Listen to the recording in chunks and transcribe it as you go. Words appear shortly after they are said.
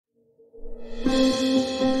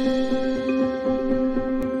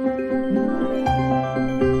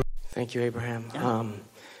Thank you, Abraham. Yeah.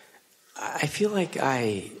 I feel like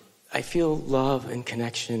I feel love and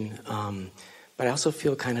connection, but I also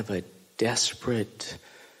feel kind of a desperate,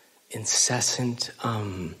 incessant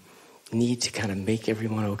need to kind of make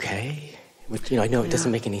everyone okay. Which, I know it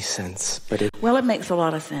doesn't make any sense, but Well, it makes a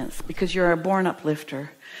lot of sense because you're a born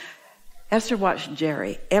uplifter. Esther watched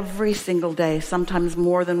Jerry every single day, sometimes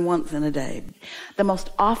more than once in a day. The most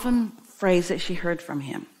often phrase that she heard from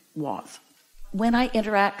him was, when I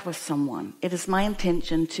interact with someone, it is my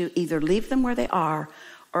intention to either leave them where they are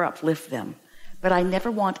or uplift them. But I never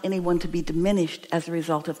want anyone to be diminished as a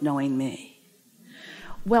result of knowing me.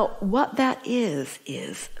 Well, what that is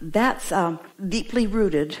that's deeply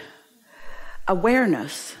rooted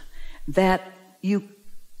awareness that you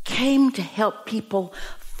came to help people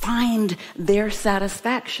find their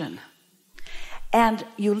satisfaction. And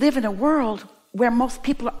you live in a world where most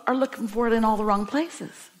people are looking for it in all the wrong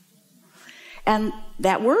places. And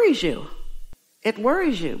that worries you. It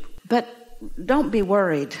worries you. But don't be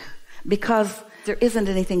worried, because there isn't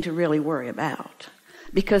anything to really worry about.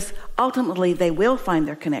 Because ultimately they will find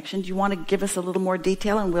their connection. Do you want to give us a little more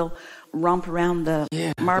detail and we'll romp around the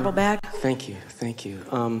marble bag? Thank you.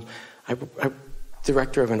 I'm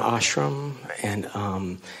director of an ashram,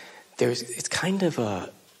 and it's kind of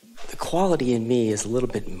the quality in me is a little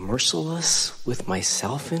bit merciless with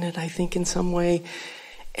myself in it, I think, in some way.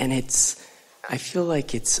 And I feel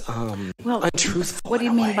like it's untruthful. What do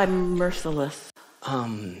you mean by merciless?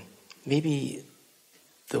 Maybe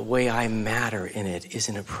the way I matter in it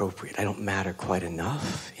isn't appropriate. I don't matter quite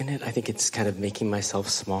enough in it. I think it's kind of making myself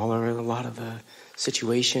smaller in a lot of the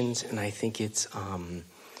situations, and I think it's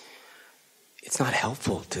not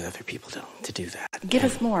helpful to other people to do that. Give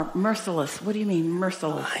us more. Merciless. What do you mean,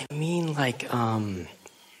 merciless? I mean, like,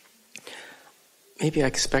 maybe I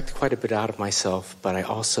expect quite a bit out of myself, but I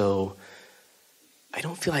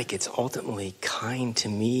don't feel like it's ultimately kind to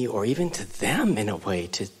me or even to them in a way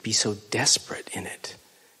to be so desperate in it.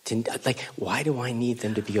 Why do I need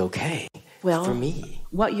them to be okay for me?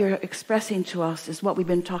 What you're expressing to us is what we've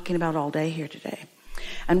been talking about all day here today.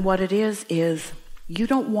 And what it is you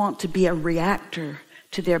don't want to be a reactor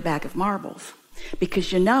to their bag of marbles,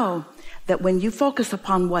 because you know that when you focus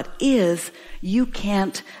upon what is, you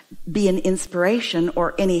can't be an inspiration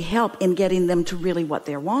or any help in getting them to really what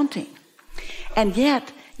they're wanting. And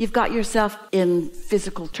yet you've got yourself in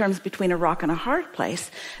physical terms between a rock and a hard place,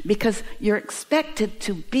 because you're expected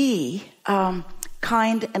to be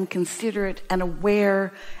kind and considerate and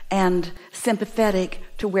aware and sympathetic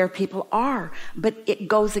to where people are. But it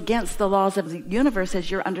goes against the laws of the universe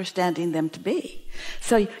as you're understanding them to be.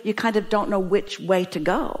 So you kind of don't know which way to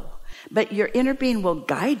go. But your inner being will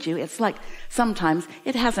guide you. It's like sometimes,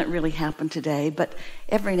 it hasn't really happened today, but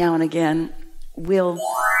every now and again we'll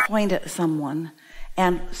point at someone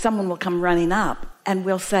and someone will come running up and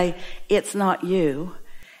we'll say, it's not you.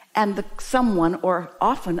 And someone, or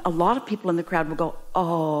often a lot of people in the crowd, will go,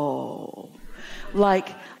 oh, like,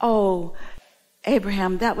 oh,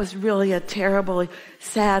 Abraham, that was really a terribly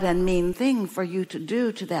sad and mean thing for you to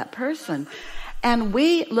do to that person. And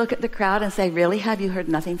we look at the crowd and say, really, have you heard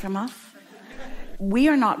nothing from us? We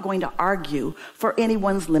are not going to argue for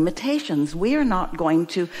anyone's limitations. We are not going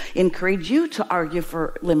to encourage you to argue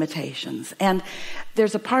for limitations. And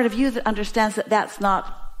there's a part of you that understands that that's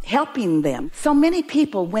not helping them. So many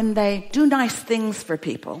people, when they do nice things for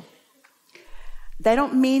people, they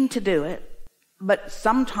don't mean to do it, but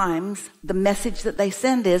sometimes the message that they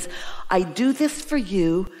send is, I do this for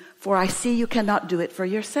you, for I see you cannot do it for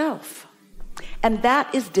yourself. And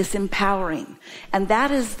that is disempowering. And that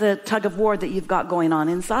is the tug of war that you've got going on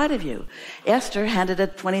inside of you. Esther handed a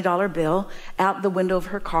 $20 bill out the window of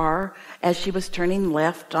her car as she was turning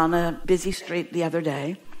left on a busy street the other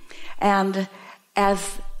day. And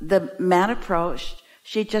as the man approached,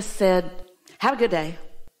 she just said, have a good day.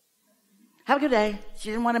 Have a good day. She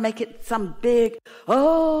didn't want to make it some big,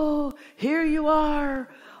 oh, here you are,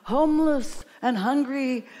 homeless and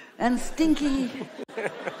hungry and stinky.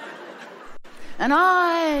 And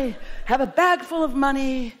I have a bag full of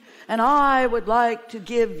money, and I would like to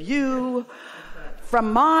give you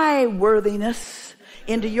from my worthiness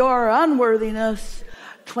into your unworthiness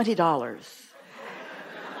 $20.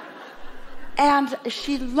 And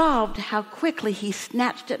she loved how quickly he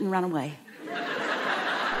snatched it and ran away.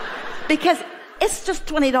 Because it's just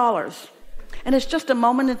 $20. And it's just a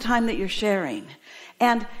moment in time that you're sharing.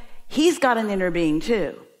 And he's got an inner being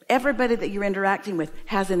too. Everybody that you're interacting with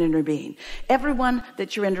has an inner being. Everyone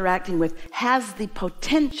that you're interacting with has the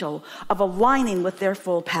potential of aligning with their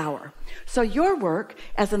full power. So your work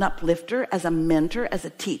as an uplifter, as a mentor, as a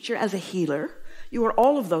teacher, as a healer, you are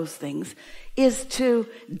all of those things, is to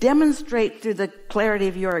demonstrate through the clarity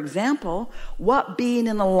of your example what being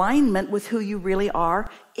in alignment with who you really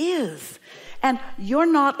are is. And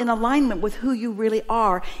you're not in alignment with who you really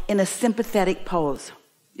are in a sympathetic pose.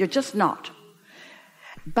 You're just not.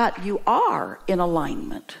 But you are in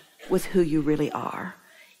alignment with who you really are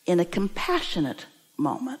in a compassionate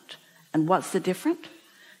moment. And what's the difference?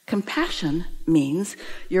 Compassion means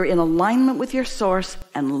you're in alignment with your source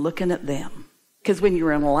and looking at them. Because when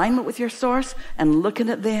you're in alignment with your source and looking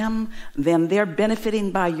at them, then they're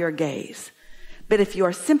benefiting by your gaze. But if you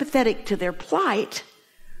are sympathetic to their plight,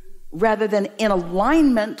 rather than in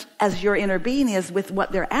alignment as your inner being is with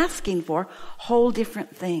what they're asking for, whole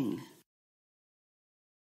different thing.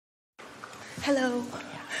 Hello.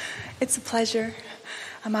 It's a pleasure.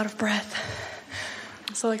 I'm out of breath.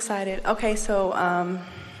 I'm so excited. Okay, so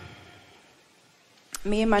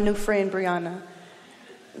me and my new friend, Brianna,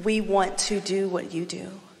 we want to do what you do.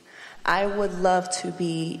 I would love to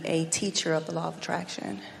be a teacher of the law of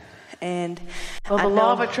attraction. And well, the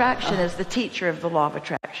law of attraction is the teacher of the law of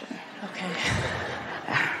attraction. Okay.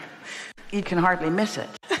 You can hardly miss it.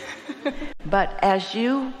 But as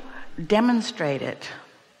you demonstrate it,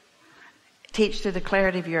 teach through the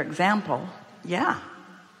clarity of your example, yeah.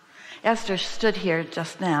 Esther stood here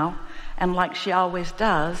just now, and like she always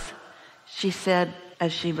does, she said,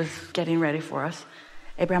 as she was getting ready for us,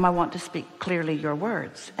 Abraham, I want to speak clearly your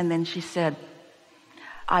words. And then she said,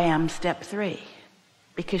 I am step 3.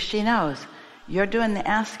 Because she knows you're doing the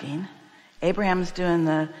asking, Abraham's doing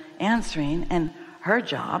the answering, and her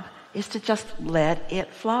job is to just let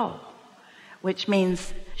it flow. Which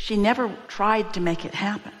means she never tried to make it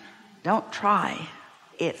happen. Don't try.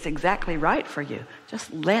 It's exactly right for you.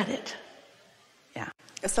 Just let it. Yeah.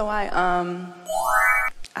 So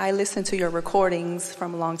I listened to your recordings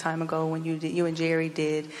from a long time ago when you and Jerry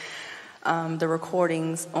did the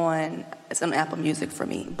recordings it's on Apple Music for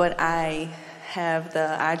me. But I have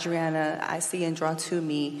the Adriana, I see and draw to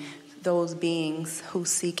me those beings who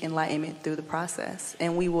seek enlightenment through the process,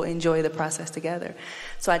 and we will enjoy the process together.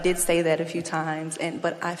 So I did say that a few times,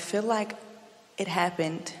 but I feel like it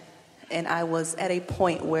happened, and I was at a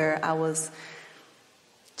point where I was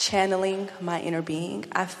channeling my inner being.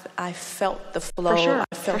 I felt the flow.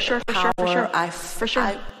 For sure. I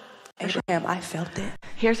felt Abraham, I felt it.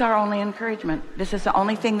 Here's our only encouragement. This is the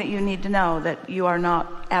only thing that you need to know that you are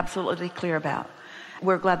not absolutely clear about.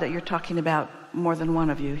 We're glad that you're talking about more than one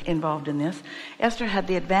of you involved in this. Esther had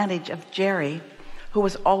the advantage of Jerry, who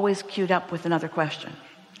was always queued up with another question.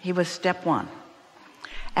 He was step 1.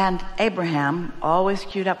 And Abraham always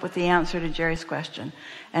queued up with the answer to Jerry's question.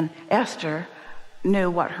 And Esther knew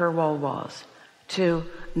what her role was, to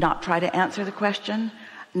not try to answer the question,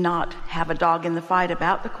 not have a dog in the fight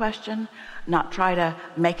about the question, not try to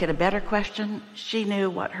make it a better question. She knew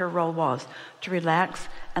what her role was, to relax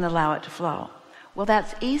and allow it to flow. Well,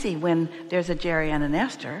 that's easy when there's a Jerry and an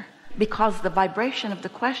Esther, because the vibration of the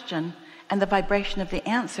question and the vibration of the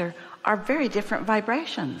answer are very different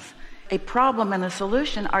vibrations. A problem and a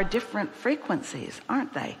solution are different frequencies,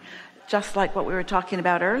 aren't they? Just like what we were talking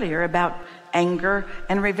about earlier about anger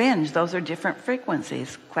and revenge. Those are different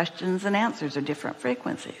frequencies. Questions and answers are different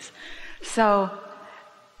frequencies. So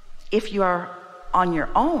if you are on your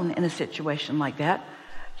own in a situation like that,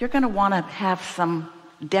 you're going to want to have some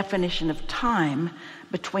definition of time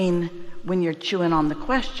between when you're chewing on the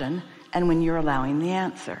question and when you're allowing the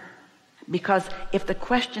answer. Because if the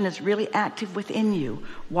question is really active within you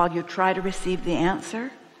while you try to receive the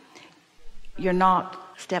answer, you're not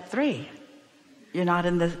step 3. You're not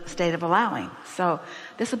in the state of allowing. So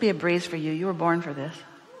this will be a breeze for you. You were born for this.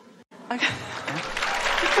 Okay.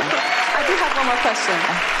 I do have one more question.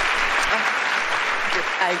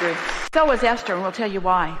 I agree. So was Esther, and we'll tell you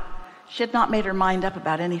why. She had not made her mind up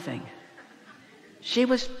about anything. She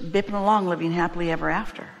was bipping along, living happily ever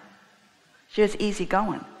after. She was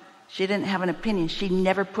easygoing. She didn't have an opinion. She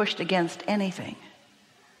never pushed against anything.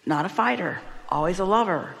 Not a fighter, always a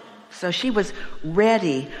lover. So she was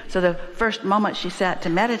ready. So the first moment she sat to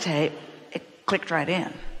meditate, it clicked right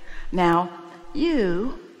in. Now,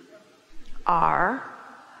 you are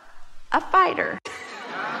a fighter.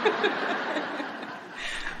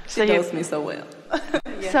 She knows me so well.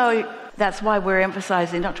 Yes. So that's why we're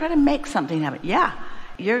emphasizing, don't try to make something happen. Yeah,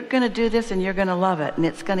 you're going to do this and you're going to love it, and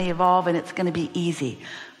it's going to evolve and it's going to be easy.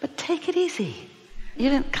 But take it easy. You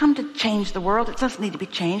didn't come to change the world. It doesn't need to be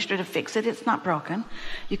changed or to fix it. It's not broken.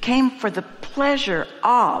 You came for the pleasure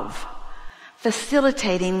of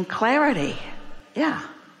facilitating clarity. Yeah.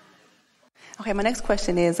 Okay, my next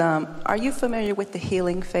question is, are you familiar with the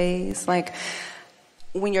healing phase? Like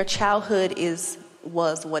when your childhood is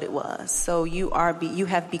was what it was. So you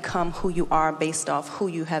have become who you are based off who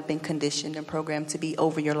you have been conditioned and programmed to be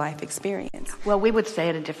over your life experience. Well, we would say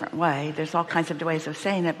it a different way. There's all kinds of ways of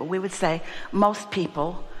saying it, but we would say most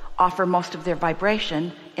people offer most of their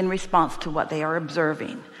vibration in response to what they are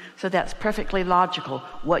observing. So that's perfectly logical.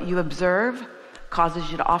 What you observe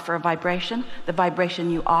causes you to offer a vibration. The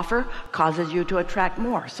vibration you offer causes you to attract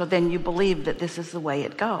more. So then you believe that this is the way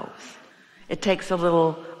it goes. It takes a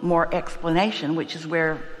little more explanation, which is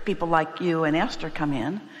where people like you and Esther come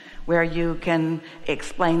in, where you can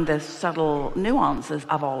explain the subtle nuances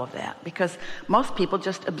of all of that, because most people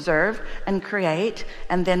just observe and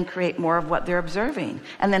then create more of what they're observing,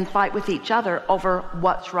 and then fight with each other over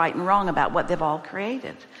what's right and wrong about what they've all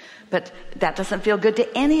created. But that doesn't feel good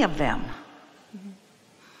to any of them.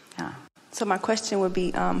 Yeah. So my question would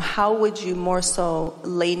be, how would you more so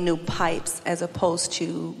lay new pipes as opposed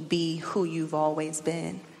to be who you've always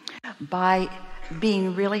been? By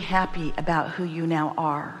being really happy about who you now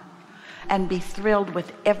are, and be thrilled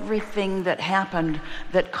with everything that happened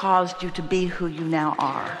that caused you to be who you now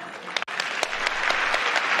are.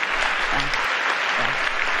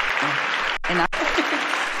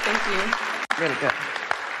 Thank you. Really good.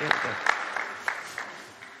 Really good.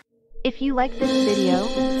 If you like this video,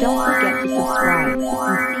 don't forget to subscribe,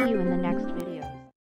 and see you in the next